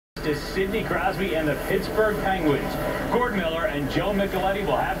To Sidney Crosby and the Pittsburgh Penguins. Gord Miller and Joe Micheletti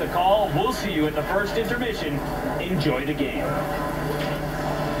will have the call. We'll see you at the first intermission. Enjoy the game.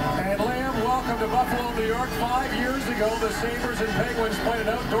 And Liam, welcome to Buffalo, New York. 5 years ago, the Sabres and Penguins played an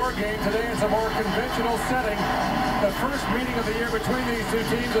outdoor game. Today it's a more conventional setting. The first meeting of the year between these two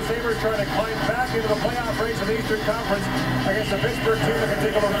teams. The Sabres trying to climb back into the playoff race in the Eastern Conference against the Pittsburgh team that can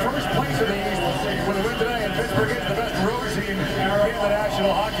take over first place in the East with a win today. And Pittsburgh is the best road team in the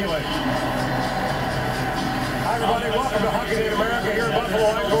National Hockey League. Hi everybody, welcome to Hockey Day in America here in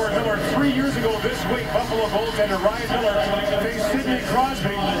Buffalo. I'm Gord Miller. 3 years ago this week, Buffalo goaltender Ryan Miller faced Sidney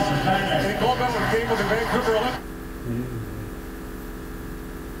Crosby in a goal-bound game with the Vancouver Olympics.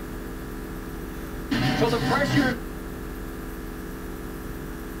 So the pressure.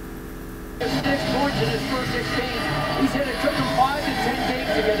 6 points in his first 6 games. He said it took him 5 to 10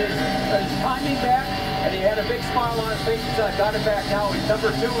 games to get his timing back, and he had a big smile on his face. He said, I got it back now. He's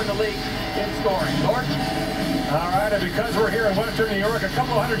number 2 in the league in scoring. Gord? All right, and because we're here in Western New York, a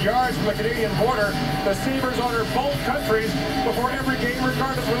couple hundred yards from the Canadian border, the Sabres honor both countries before every game,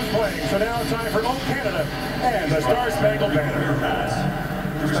 regardless of who's playing. So now it's time for O Canada and the Star-Spangled Banner.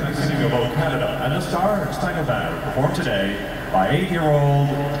 Representing of O Canada and the Star-Spangled Banner, performed today by 8-year-old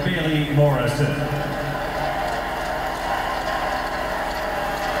Bailey Morrison.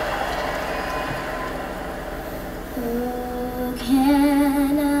 Oh,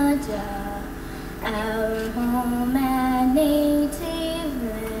 Canada, our home and native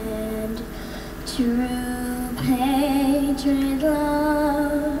land, true patriot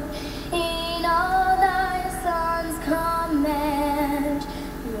love, in all thy sons command.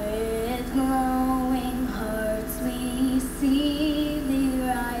 With glowing hearts we see thee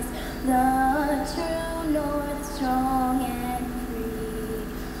rise, the true north, strong and free,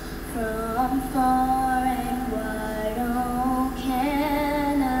 from far and wide. Oh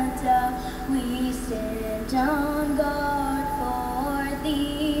Canada, we stand on guard for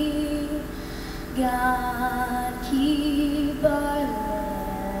thee. God keep our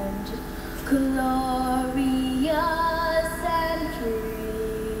land glorious and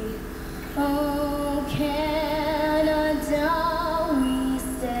free. Oh Canada, we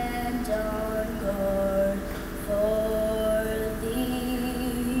stand on guard for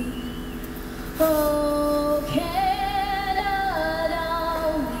thee. Oh Canada,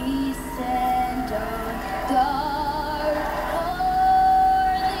 we stand on guard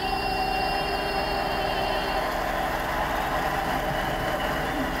for thee.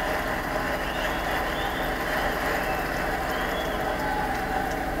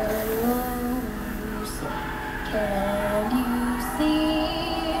 Oh, can you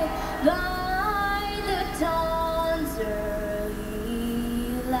see by the dawn's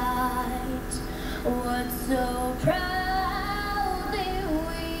early light what so proudly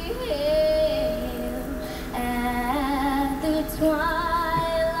we hail at the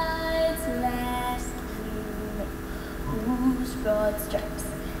twilight's last gleam, whose broad stripes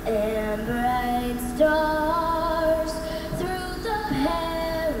and bright stars through the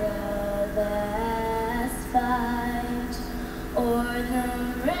perilous fight o'er the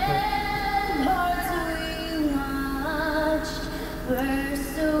ramparts we watched burst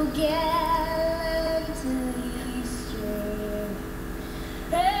so gallantly stream,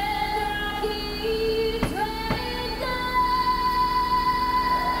 and rockets rang the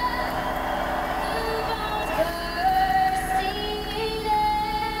bombs bursting in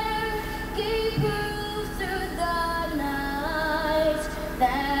air gave proof through the night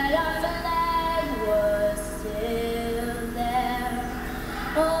that our flag was still there.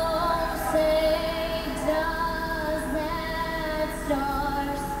 Oh, say does that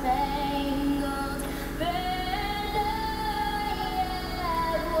star-spangled banner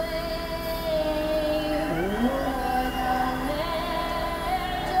yet wave o'er the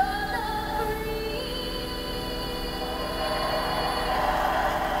land of the free?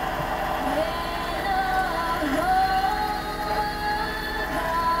 When the home of God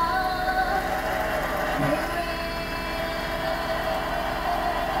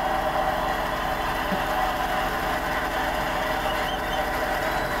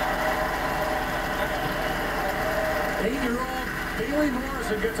Bailey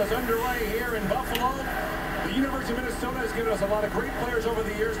Morrison gets us underway here in Buffalo. The University of Minnesota has given us a lot of great players over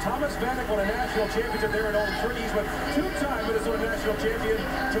the years. Thomas Vanek won a national championship there in 03. He's with 2-time Minnesota national champion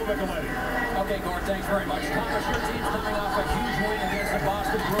Joe Micheletti. Okay, Gord, thanks very much. Thomas, your team's coming off a huge win against the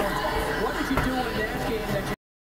Boston Bruins. What did you do in that game that you